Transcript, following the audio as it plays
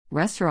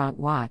Restaurant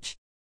Watch.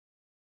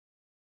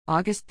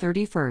 August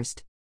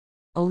 31st.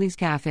 Oli's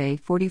Cafe,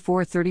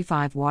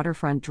 4435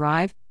 Waterfront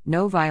Drive,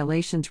 no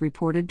violations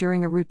reported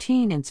during a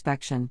routine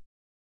inspection.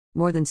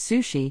 More Than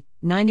Sushi,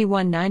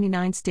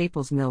 9199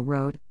 Staples Mill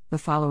Road, the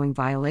following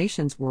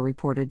violations were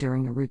reported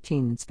during a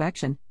routine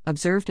inspection.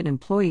 Observed an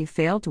employee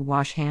failed to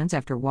wash hands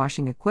after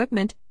washing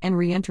equipment and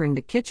re-entering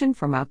the kitchen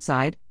from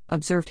outside.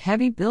 Observed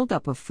heavy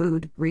buildup of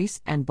food,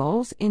 grease, and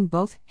bowls in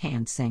both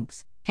hand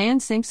sinks.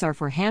 Hand sinks are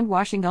for hand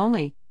washing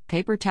only.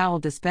 Paper towel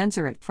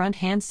dispenser at front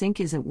hand sink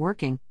isn't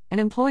working. An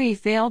employee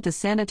failed to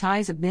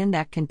sanitize a bin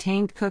that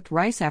contained cooked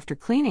rice after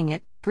cleaning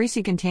it.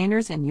 Greasy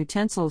containers and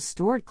utensils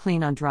stored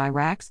clean on dry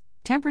racks.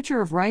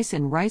 Temperature of rice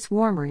in rice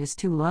warmer is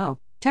too low.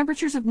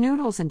 Temperatures of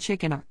noodles and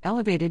chicken are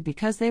elevated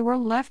because they were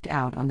left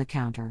out on the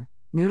counter.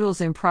 Noodles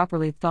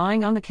improperly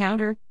thawing on the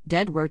counter.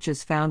 Dead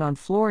roaches found on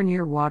floor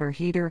near water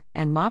heater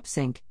and mop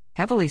sink.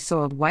 Heavily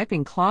soiled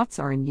wiping cloths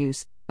are in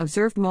use.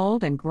 Observed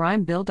mold and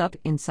grime buildup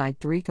inside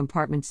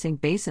 3-compartment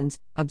sink basins.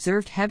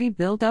 Observed heavy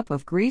buildup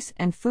of grease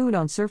and food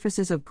on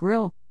surfaces of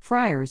grill,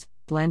 fryers,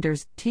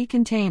 blenders, tea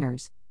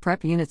containers,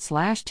 prep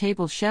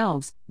unit/table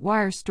shelves,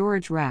 wire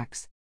storage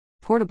racks,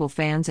 portable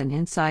fans and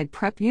inside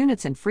prep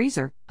units and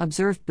freezer.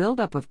 Observed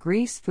buildup of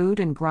grease, food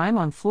and grime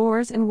on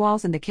floors and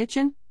walls in the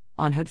kitchen,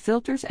 on hood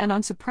filters and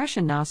on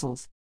suppression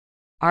nozzles.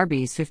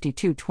 Arby's,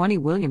 5220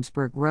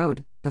 Williamsburg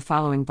Road, the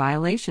following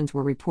violations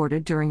were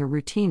reported during a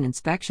routine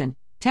inspection.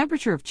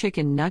 Temperature of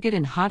chicken nugget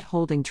in hot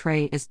holding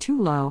tray is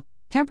too low.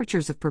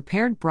 Temperatures of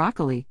prepared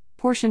broccoli,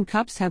 portion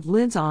cups have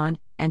lids on,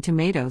 and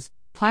tomatoes,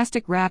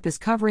 plastic wrap is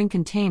covering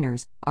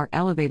containers, are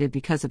elevated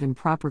because of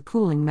improper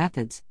cooling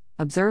methods.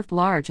 Observed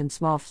large and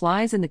small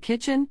flies in the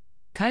kitchen.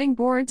 Cutting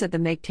boards at the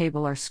make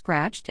table are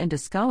scratched and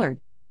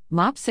discolored.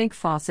 Mop sink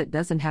faucet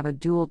doesn't have a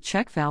dual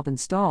check valve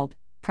installed.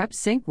 Prep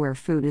sink where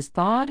food is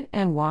thawed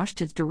and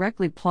washed is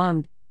directly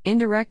plumbed.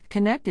 Indirect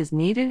connect is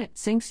needed at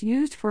sinks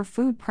used for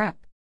food prep.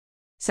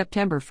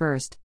 September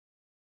 1st.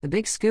 The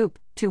Big Scoop,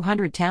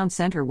 200 Town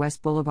Center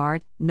West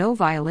Boulevard, no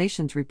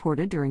violations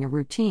reported during a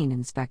routine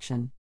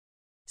inspection.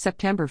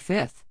 September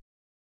 5th.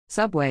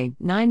 Subway,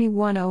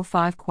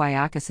 9105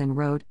 Quioccasin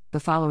Road, the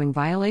following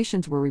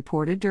violations were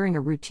reported during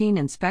a routine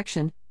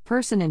inspection.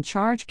 Person in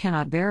charge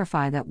cannot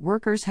verify that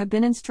workers have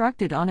been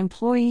instructed on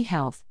employee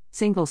health.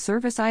 Single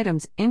service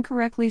items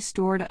incorrectly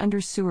stored under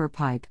sewer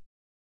pipe.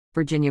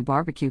 Virginia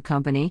Barbecue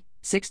Company,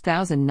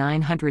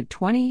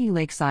 6920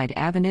 Lakeside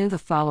Avenue. The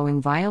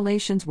following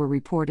violations were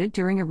reported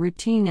during a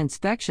routine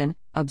inspection.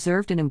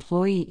 Observed an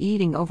employee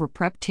eating over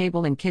prep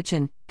table and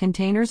kitchen.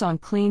 Containers on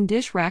clean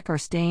dish rack are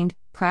stained,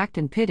 cracked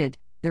and pitted.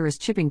 There is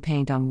chipping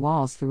paint on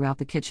walls throughout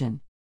the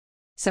kitchen.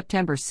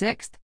 September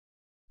 6th.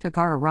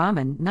 Takara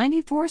Ramen,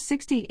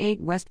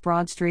 9468 West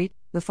Broad Street.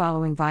 The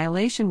following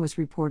violation was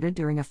reported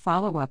during a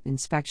follow-up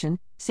inspection.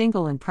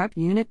 Single and prep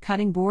unit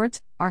cutting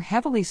boards are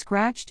heavily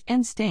scratched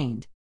and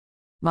stained.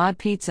 Mod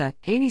Pizza,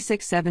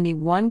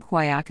 8671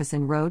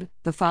 Quioccasin Road.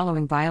 The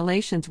following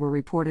violations were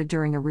reported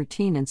during a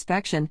routine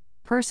inspection.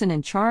 Person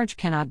in charge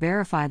cannot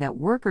verify that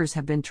workers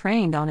have been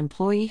trained on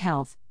employee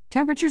health.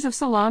 Temperatures of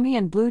salami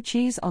and blue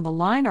cheese on the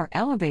line are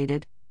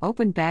elevated.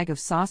 Open bag of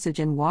sausage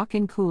and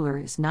walk-in cooler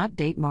is not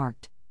date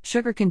marked.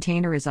 Sugar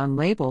container is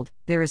unlabeled.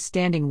 There is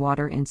standing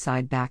water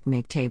inside back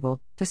make table.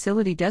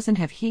 Facility doesn't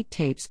have heat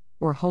tapes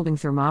or holding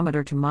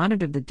thermometer to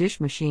monitor the dish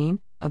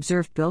machine.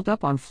 Observed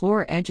buildup on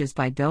floor edges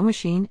by dough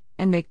machine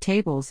and make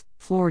tables.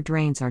 Floor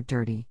drains are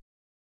dirty.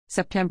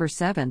 September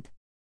 7th.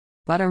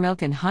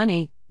 Buttermilk and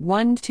Honey,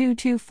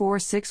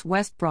 12246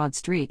 West Broad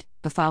Street.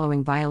 The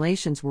following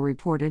violations were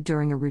reported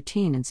during a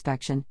routine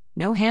inspection.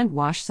 No hand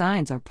wash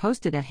signs are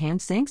posted at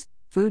hand sinks.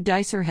 Food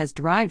dicer has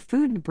dried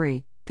food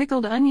debris.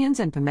 Pickled onions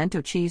and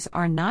pimento cheese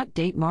are not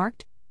date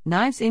marked.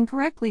 Knives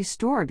incorrectly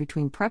stored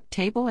between prep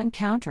table and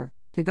counter.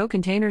 To-go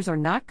containers are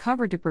not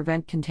covered to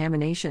prevent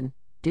contamination.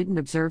 Didn't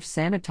observe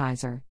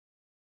sanitizer.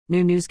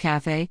 New News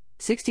Cafe,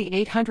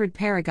 6800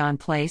 Paragon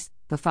Place.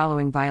 The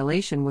following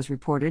violation was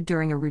reported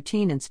during a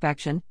routine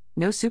inspection.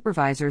 No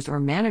supervisors or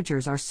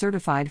managers are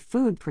certified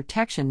food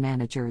protection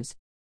managers.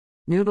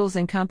 Noodles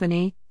 &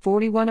 Company,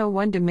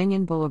 4101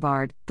 Dominion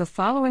Boulevard. The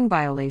following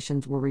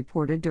violations were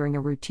reported during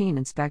a routine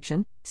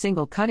inspection.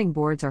 Single cutting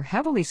boards are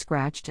heavily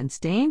scratched and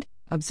stained.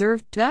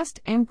 Observed dust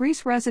and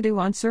grease residue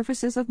on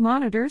surfaces of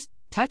monitors,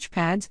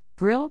 touchpads,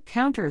 grill,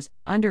 counters,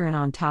 under and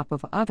on top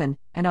of oven,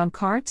 and on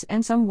carts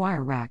and some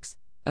wire racks.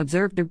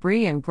 Observed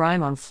debris and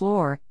grime on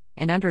floor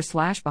and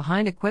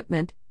under/behind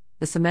equipment.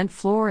 The cement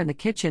floor in the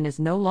kitchen is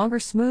no longer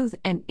smooth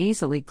and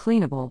easily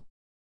cleanable.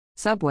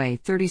 Subway,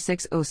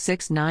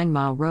 36006 9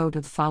 Mile Road.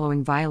 The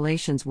following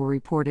violations were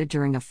reported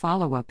during a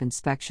follow-up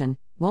inspection.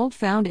 Mold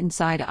found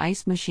inside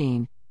ice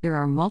machine. There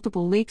are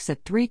multiple leaks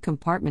at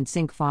 3-compartment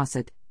sink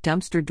faucet.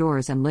 Dumpster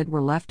doors and lid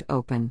were left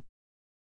open.